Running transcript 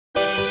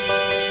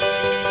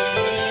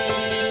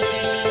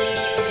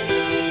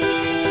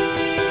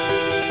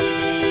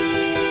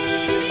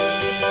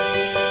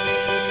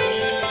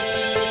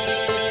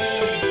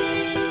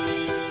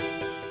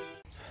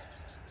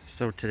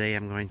Today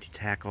I'm going to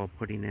tackle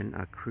putting in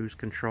a cruise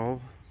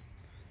control.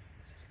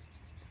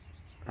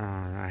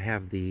 I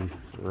have the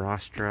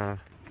Rostra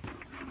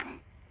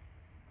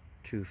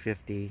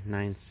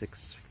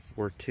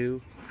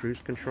 250-9642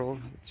 cruise control.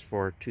 It's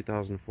for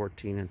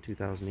 2014 and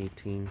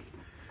 2018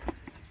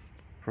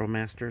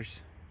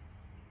 Promasters.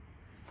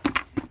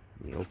 Let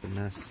me open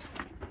this.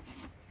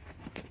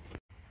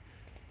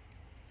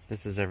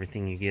 This is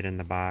everything you get in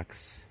the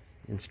box.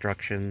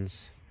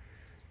 Instructions,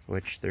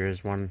 which there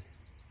is one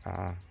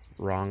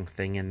wrong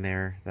thing in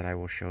there that I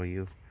will show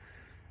you.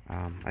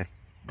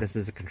 This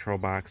is a control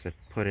box. I've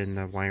put in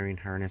the wiring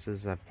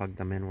harnesses. I've plugged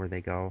them in where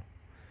they go.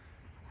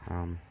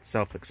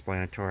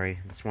 Self-explanatory.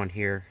 This one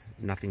here,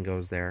 nothing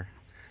goes there.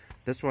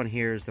 This one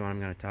here is the one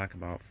I'm going to talk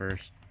about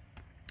first.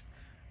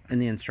 In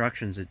the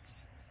instructions, it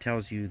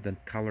tells you the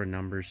color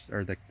numbers,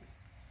 or the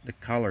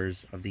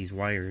colors of these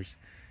wires.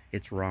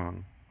 It's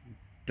wrong.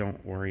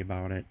 Don't worry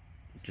about it.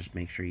 Just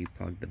make sure you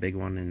plug the big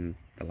one in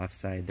the left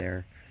side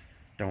there.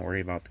 Don't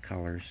worry about the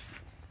colors.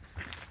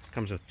 It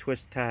comes with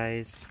twist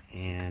ties,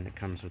 and it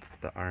comes with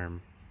the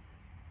arm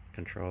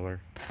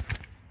controller.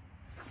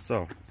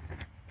 So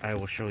I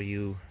will show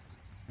you,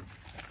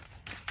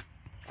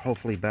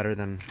 hopefully better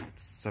than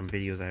some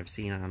videos I've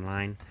seen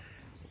online.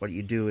 What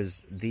you do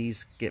is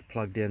these get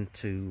plugged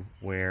into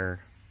where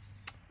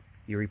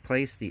you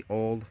replace the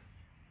old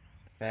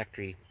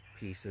factory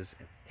pieces,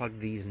 plug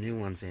these new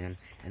ones in,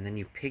 and then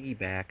you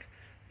piggyback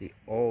the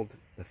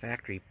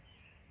factory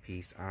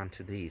piece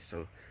onto these.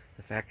 So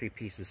the factory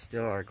pieces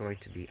still are going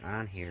to be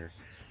on here.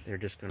 They're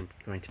just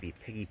going to be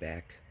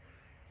piggybacked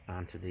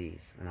onto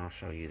these, and I'll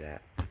show you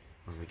that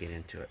when we get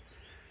into it.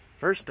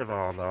 First of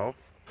all, though,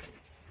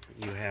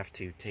 you have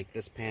to take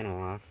this panel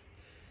off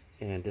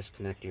and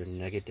disconnect your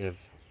negative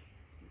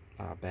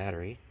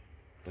battery,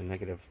 the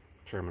negative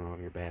terminal of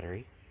your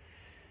battery.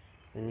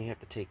 Then you have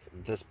to take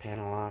this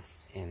panel off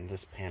and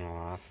this panel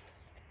off.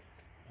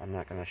 I'm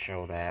not going to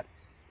show that.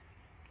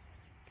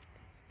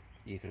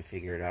 You can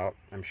figure it out,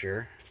 I'm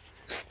sure.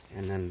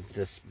 And then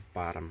this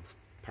bottom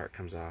part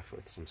comes off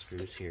with some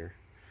screws here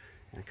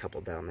and a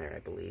couple down there, I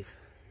believe.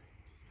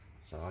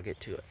 So I'll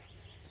get to it.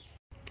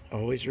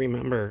 Always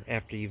remember,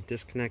 after you've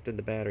disconnected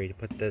the battery, to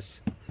put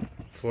this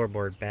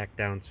floorboard back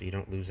down so you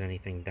don't lose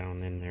anything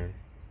down in there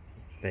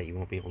that you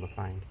won't be able to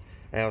find.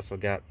 I also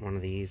got one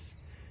of these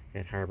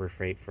at Harbor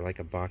Freight for like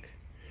 $1.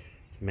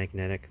 It's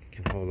magnetic,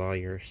 can hold all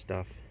your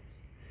stuff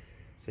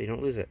so you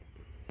don't lose it.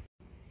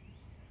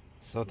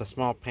 So the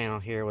small panel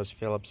here was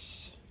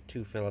Phillips,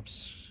 2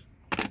 Phillips,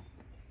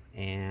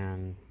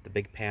 and the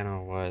big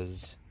panel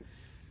was,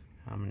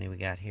 how many we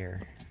got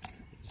here?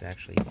 It was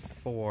actually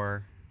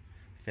 4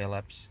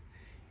 Phillips,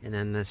 and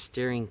then the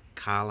steering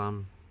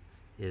column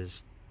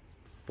is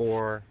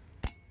 4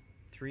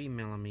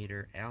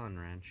 3mm Allen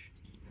wrench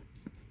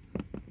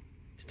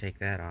to take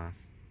that off.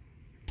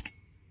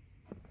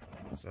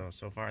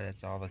 So far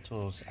that's all the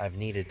tools I've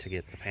needed to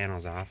get the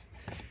panels off.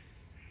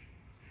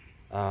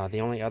 The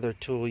only other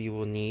tool you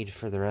will need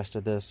for the rest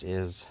of this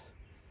is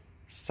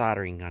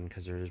soldering gun,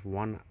 because there's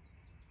one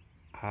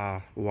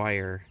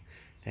wire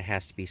that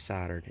has to be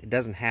soldered. It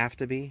doesn't have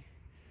to be,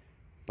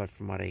 but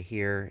from what I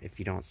hear, if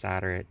you don't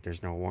solder it,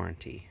 there's no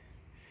warranty.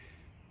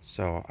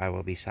 So I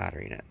will be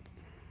soldering it.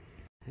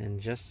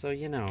 And just so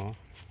you know,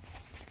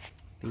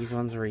 these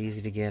ones were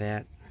easy to get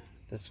at.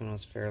 This one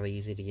was fairly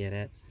easy to get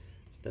at.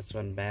 This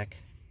one back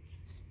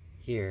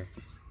here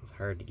was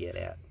hard to get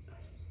at.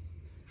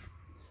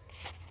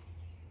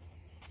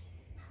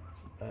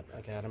 But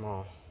I got them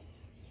all.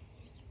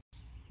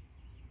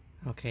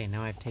 Okay,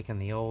 now I've taken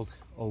the old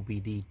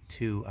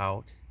OBD2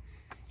 out,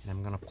 and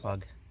I'm going to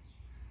plug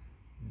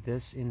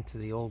this into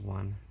the old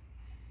one,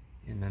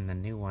 and then the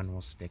new one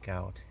will stick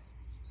out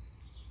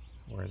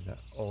where the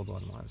old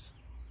one was.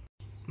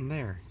 And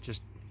there,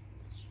 just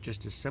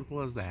as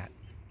simple as that.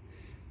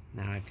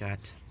 Now I've got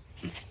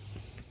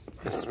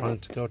this one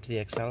to go to the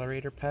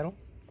accelerator pedal,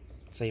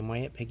 same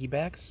way it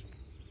piggybacks,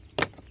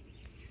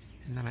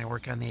 and then I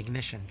work on the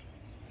ignition.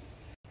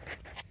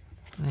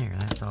 There,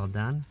 that's all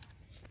done.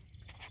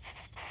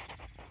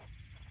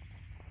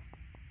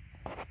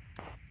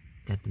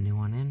 Got the new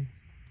one in,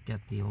 got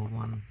the old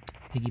one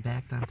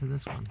piggybacked onto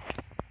this one.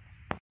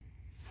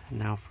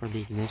 Now for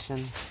the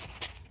ignition,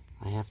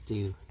 I have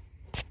to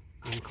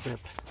unclip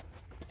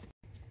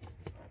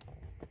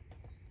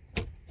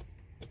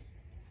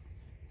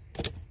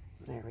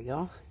there we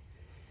go.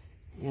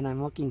 And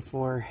I'm looking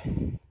for,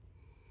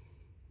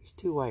 there's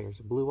 2 wires,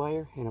 a blue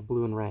wire and a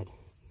blue and red.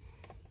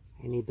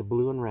 I need the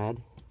blue and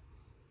red.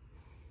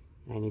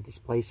 I need to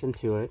splice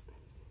into it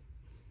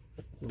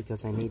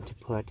because I need to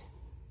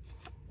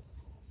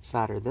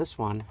solder this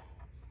one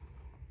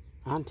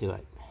onto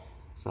it.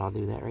 So I'll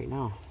do that right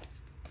now.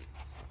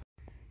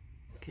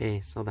 Okay,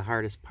 so the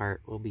hardest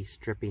part will be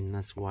stripping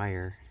this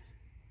wire.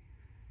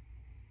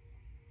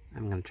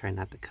 I'm going to try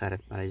not to cut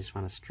it, but I just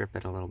want to strip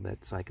it a little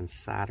bit so I can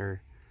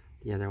solder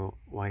the other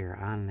wire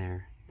on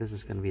there. This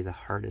is going to be the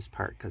hardest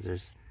part because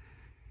there's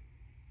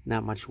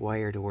not much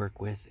wire to work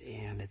with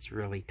and it's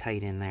really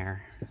tight in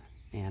there.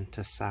 And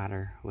to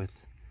solder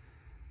with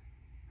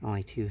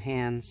Only 2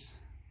 hands.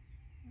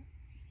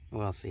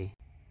 We'll see.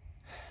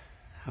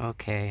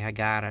 Okay, I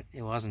got it.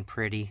 It wasn't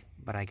pretty,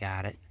 but I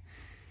got it.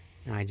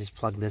 Now I just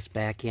plug this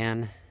back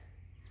in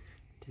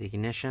to the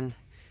ignition,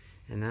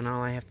 and then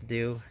all I have to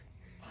do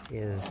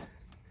is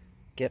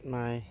get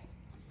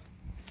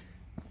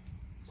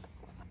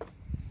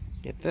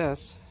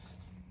this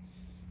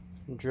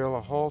and drill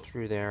a hole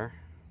through there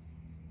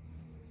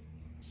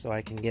so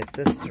I can get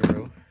this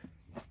through.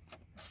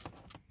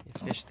 You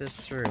fish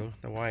this through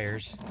the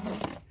wires,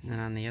 and then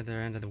on the other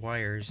end of the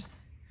wires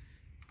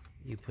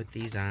you put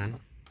these on,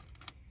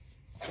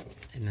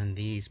 and then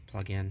these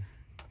plug in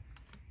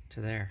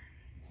to there,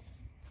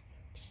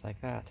 just like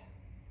that.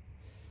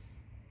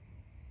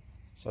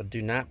 So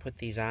do not put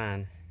these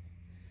on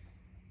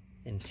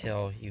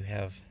until you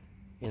have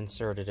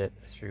inserted it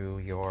through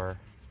your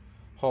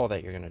hole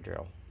that you're going to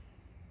drill.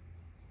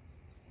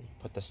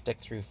 Put the stick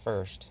through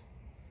first,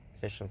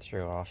 fish them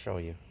through. I'll show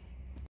you.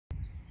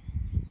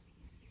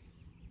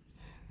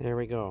 There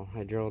we go.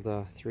 I drilled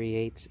a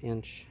 3/8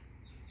 inch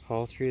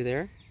hole through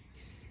there,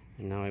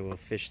 and now I will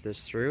fish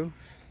this through,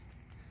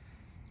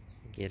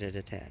 get it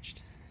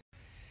attached.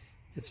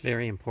 It's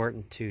very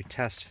important to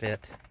test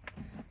fit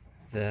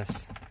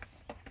this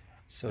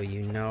so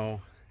you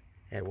know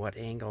at what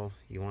angle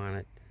you want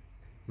it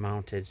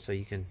mounted, so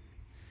you can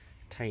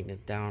tighten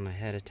it down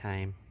ahead of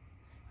time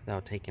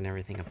without taking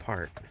everything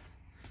apart.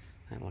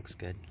 That looks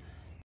good.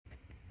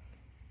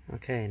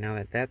 Okay, now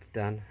that that's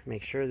done,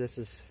 make sure this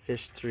is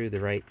fished through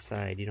the right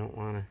side. You don't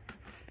want to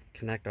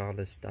connect all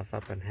this stuff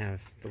up and have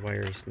the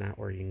wires not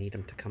where you need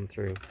them to come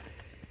through.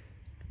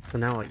 So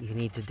now what you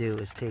need to do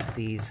is take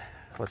these,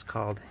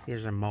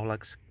 these are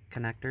Molex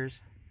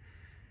connectors.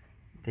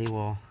 They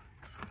will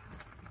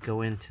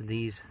go into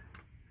these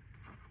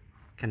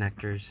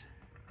connectors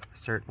a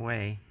certain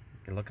way.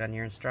 You can look on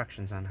your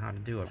instructions on how to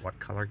do it, what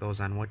color goes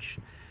on which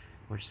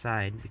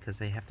side, because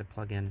they have to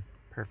plug in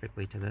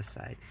perfectly to this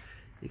side.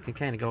 You can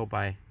kind of go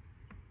by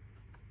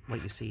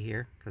what you see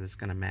here because it's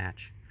going to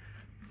match.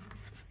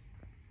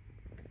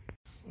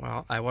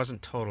 Well, I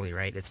wasn't totally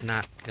right. It's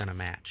not going to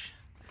match.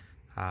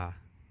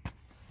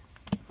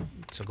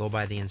 So go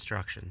by the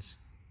instructions.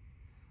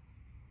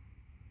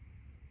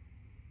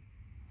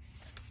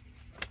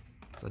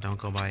 So don't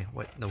go by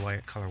what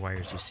the color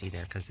wires you see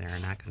there, because they are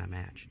not going to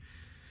match.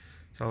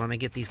 So let me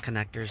get these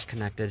connectors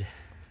connected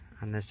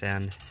on this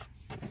end,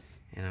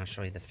 and I'll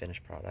show you the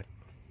finished product.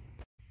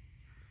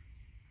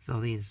 So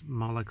these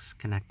Molex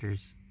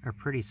connectors are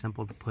pretty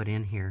simple to put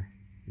in here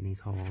in these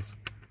holes.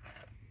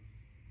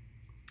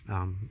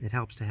 It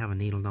helps to have a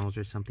needle nose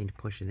or something to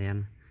push it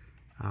in.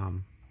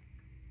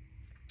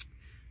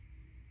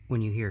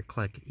 When you hear it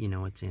click, you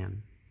know it's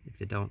in.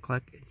 If it don't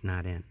click, it's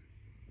not in.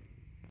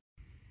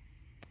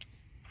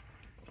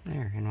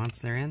 There, and once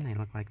they're in, they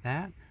look like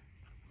that.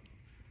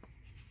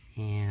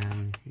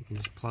 And you can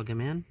just plug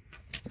them in.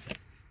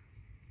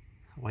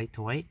 White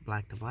to white,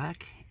 black to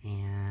black,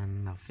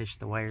 and I'll fish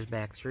the wires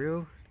back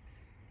through.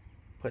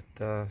 Put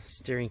the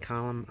steering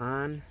column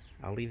on.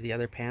 I'll leave the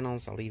other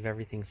panels, I'll leave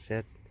everything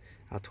sit.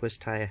 I'll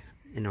twist tie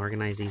and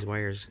organize these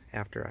wires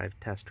after I've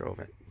test drove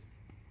it.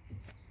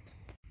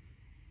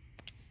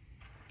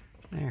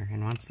 There,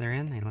 and once they're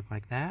in, they look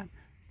like that.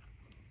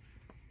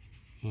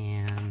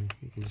 And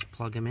you can just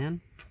plug them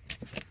in.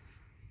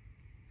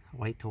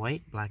 White to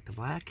white, black to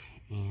black,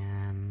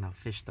 and I'll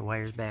fish the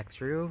wires back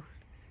through.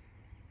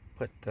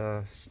 Put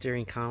the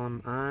steering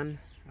column on.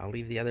 I'll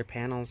leave the other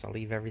panels, I'll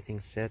leave everything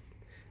sit.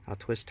 I'll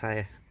twist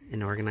tie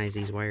and organize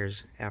these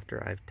wires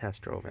after I've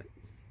test drove it.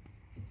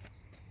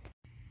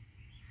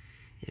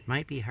 It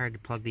might be hard to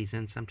plug these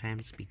in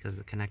sometimes because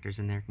the connectors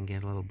in there can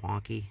get a little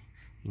wonky.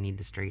 You need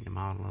to straighten them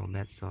out a little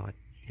bit so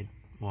it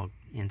will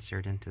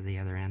insert into the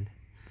other end.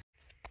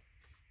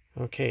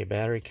 Okay,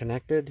 battery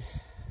connected.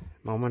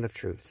 Moment of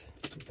truth.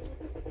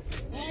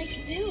 Like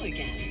new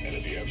again. And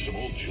if you have some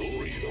old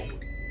jewelry,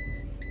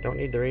 you don't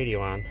need the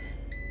radio on.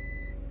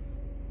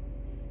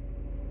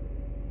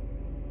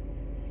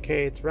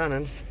 Okay, it's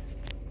running.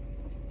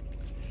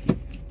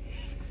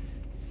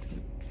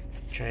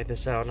 Try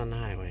this out on the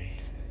highway.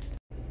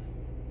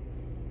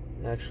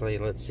 Actually,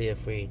 let's see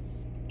if we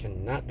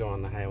can not go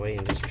on the highway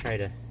and just try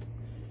to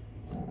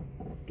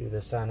do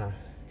this on a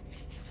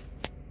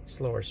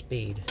slower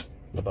speed,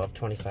 above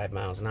 25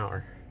 miles an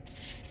hour.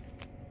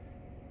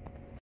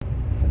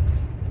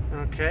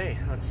 Okay,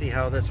 let's see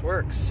how this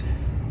works.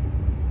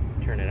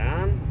 Turn it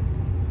on.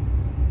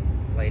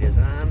 Light is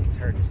on. It's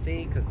hard to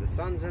see because the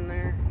sun's in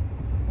there,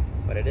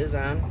 but it is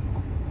on.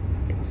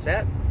 It's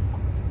set.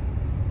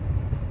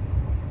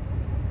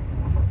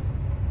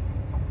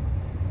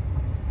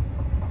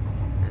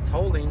 It's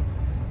holding.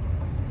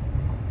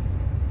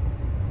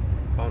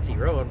 Bouncy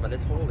road, but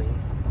it's holding.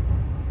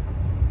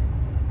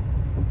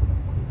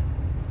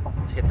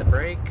 Let's hit the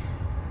brake.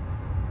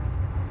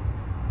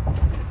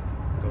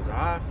 It goes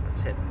off.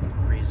 Let's hit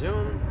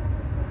resume.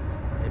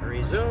 It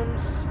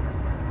resumes.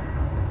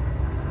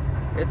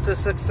 It's a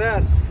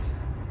success.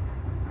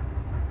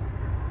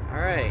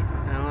 Alright,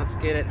 now let's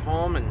get it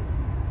home and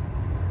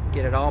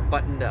get it all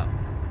buttoned up.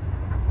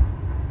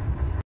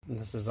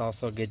 This is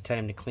also a good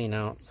time to clean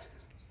out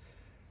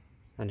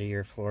under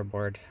your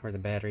floorboard where the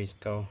batteries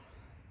go,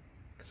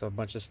 because a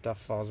bunch of stuff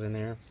falls in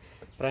there.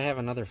 But I have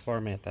another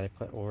floor mat that I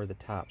put over the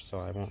top, so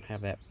I won't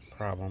have that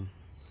problem.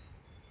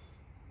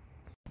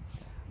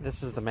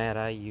 This is the mat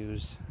I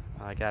use.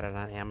 I got it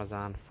on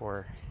Amazon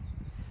for,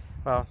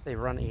 well, they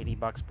run 80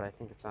 bucks, but I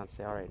think it's on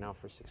sale right now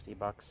for 60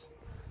 bucks.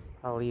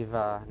 I'll leave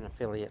an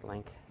affiliate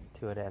link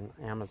to it on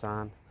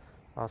Amazon.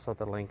 Also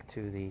the link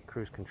to the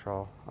cruise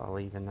control I'll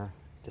leave in the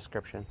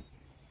description.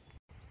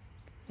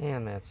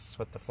 And that's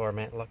what the floor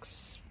mat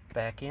looks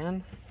back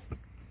in,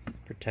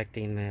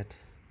 protecting that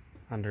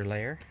under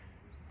layer.